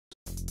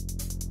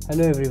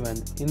Hello everyone,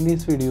 in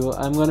this video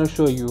I'm gonna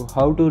show you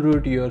how to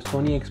root your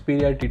Sony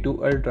Xperia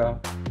T2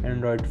 Ultra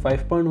Android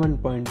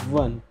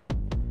 5.1.1.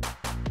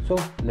 So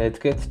let's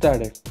get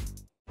started.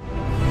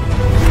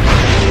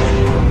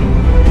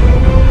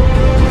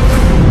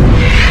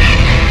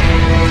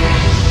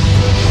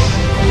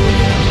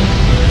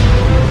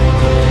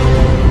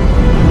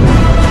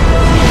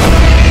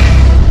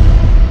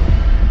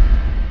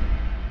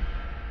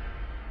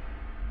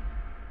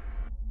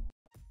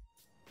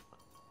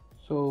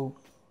 So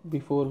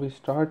before we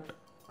start,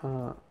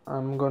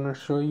 I'm gonna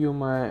show you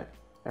my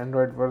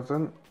Android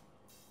version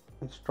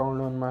installed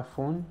on my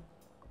phone.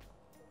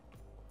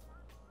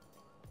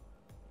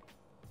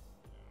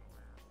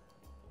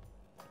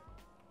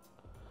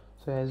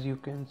 So as you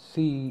can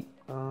see,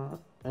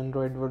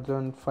 Android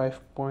version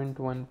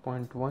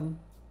 5.1.1,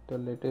 the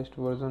latest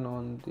version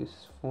on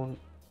this phone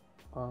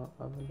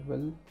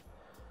available,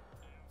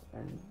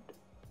 and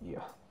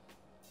yeah.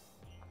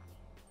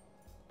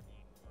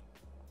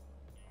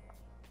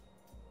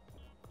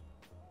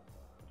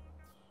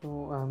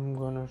 So I'm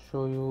gonna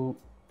show you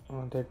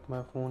that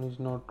my phone is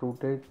not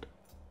rooted,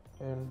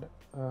 and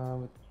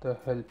with the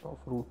help of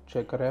root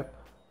checker app,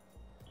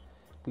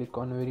 click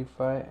on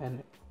verify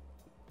and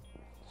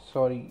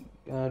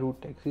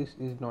root access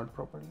is not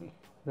properly.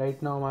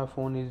 Right now my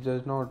phone is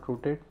just not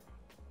rooted.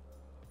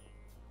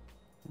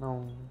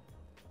 Now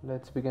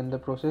let's begin the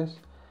process.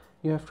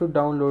 You have to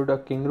download a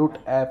KingRoot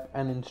app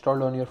and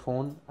install on your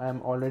phone. I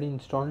am already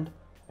installed,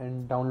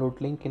 and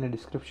download link in the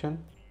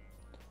description.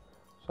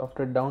 So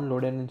after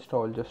download and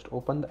install, just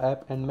open the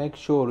app and make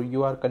sure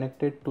you are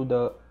connected to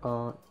the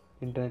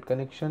internet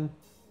connection,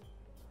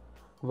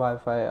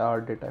 Wi-Fi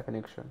or data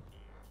connection.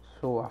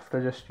 So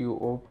after just you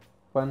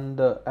open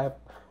the app,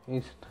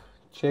 is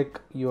check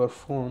your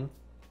phone.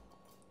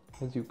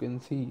 As you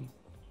can see,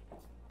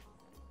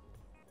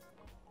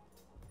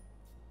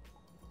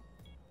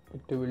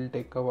 it will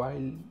take a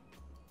while,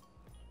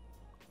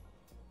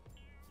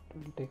 it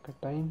will take a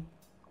time.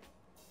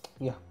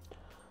 Yeah,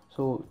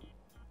 so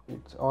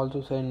it's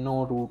also say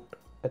no root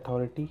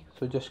authority,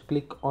 so just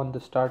click on the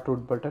start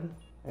root button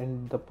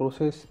and the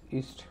process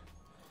is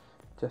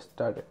just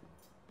started.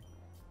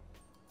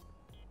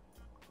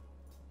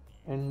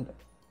 And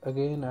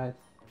again, I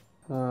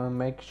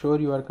make sure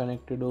you are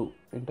connected to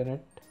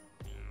internet.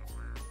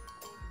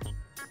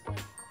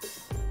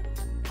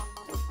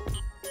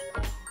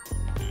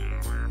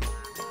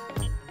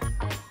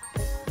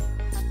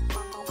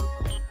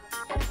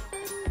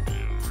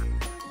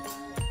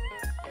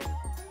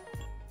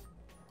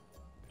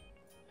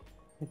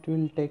 It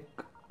will take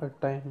a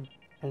time,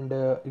 and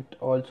it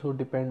also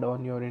depend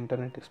on your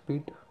internet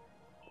speed.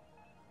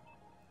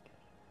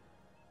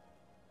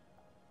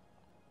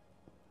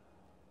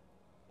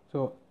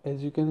 So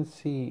as you can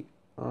see,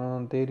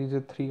 there is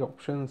a three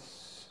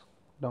options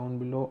down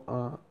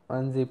below.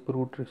 Unzip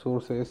root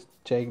resources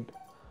checked,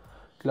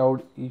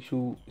 cloud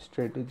issue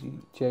strategy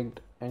checked,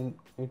 and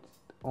it's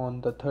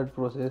on the third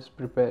process,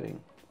 preparing.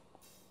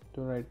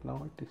 So right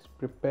now it is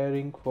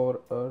preparing for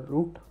a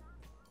root,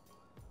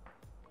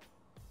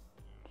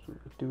 so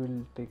it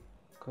will take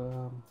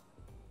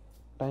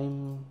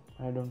time,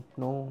 I don't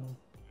know.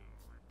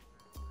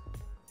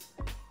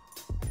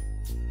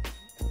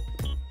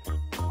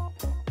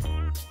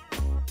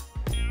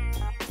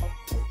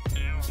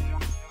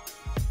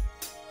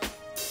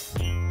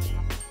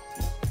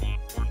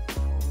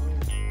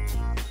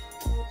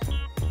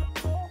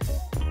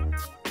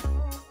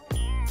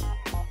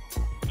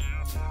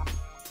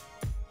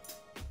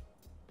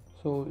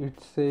 So it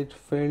says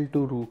failed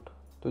to root,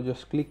 so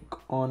just click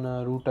on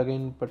a root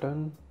again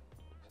button.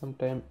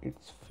 Sometimes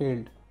it's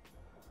failed.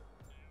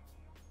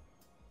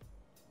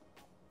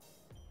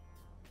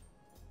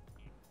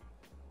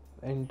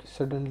 And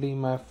suddenly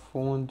my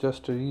phone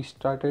just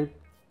restarted.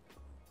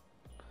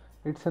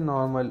 It's a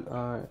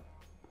normal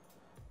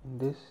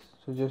this.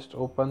 So just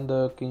open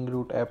the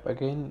KingRoot app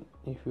again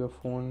if your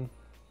phone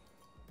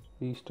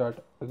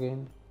restart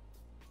again.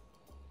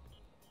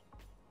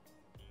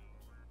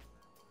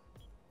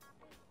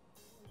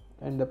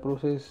 And the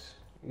process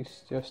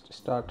is just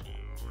start.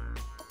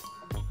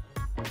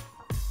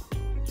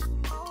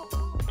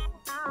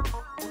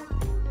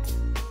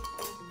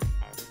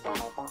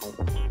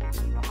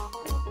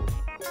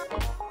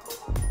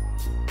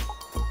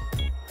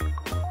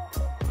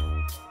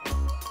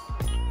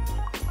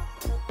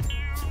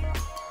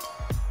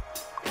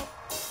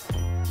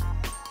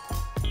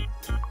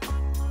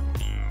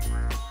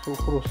 So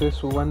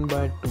process 1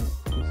 by 2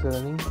 is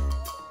running,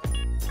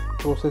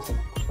 processing.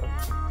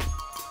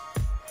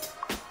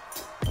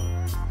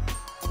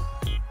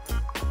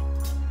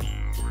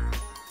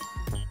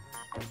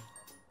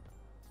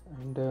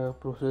 And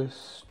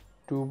process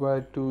 2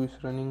 by 2 is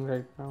running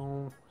right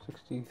now.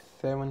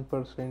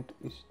 67%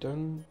 is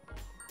done.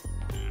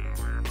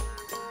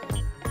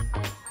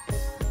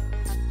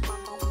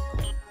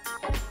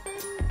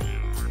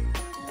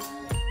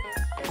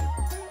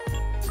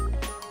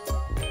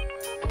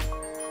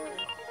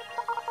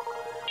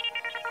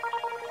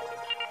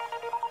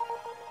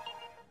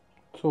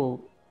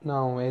 So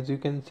Now as you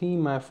can see,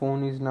 my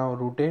phone is now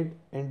rooted,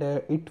 and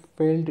it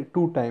failed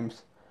 2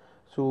 times.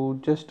 So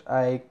just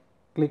I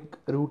click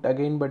root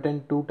again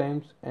button 2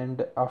 times,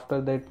 and after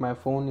that my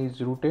phone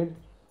is rooted.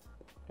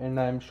 And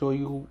I am show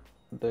you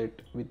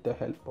that with the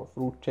help of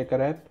root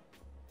checker app.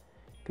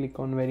 Click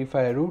on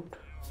verify root.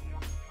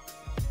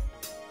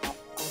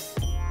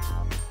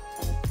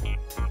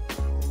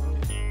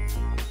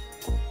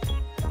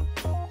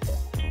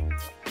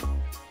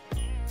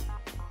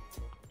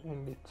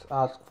 And it's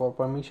asked for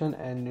permission,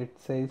 and it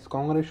says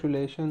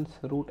congratulations,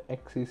 root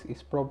access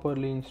is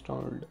properly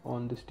installed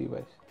on this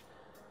device.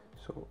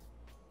 So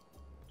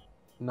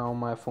now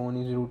my phone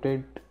is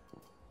rooted.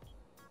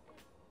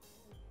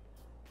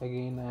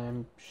 Again I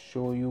am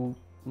show you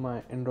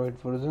my Android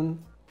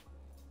version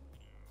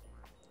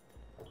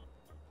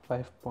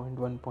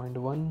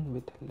 5.1.1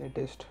 with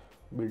latest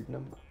build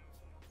number.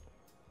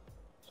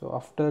 So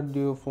after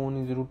your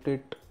phone is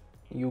rooted,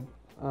 you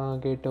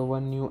get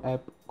one new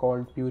app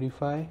called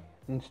Purify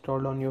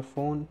installed on your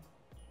phone.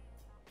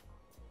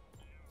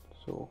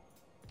 So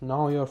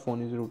now your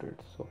phone is rooted.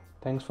 So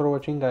thanks for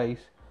watching guys.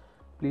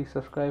 Please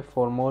subscribe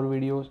for more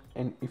videos,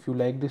 and if you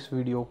like this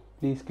video,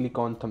 please click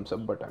on thumbs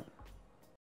up button.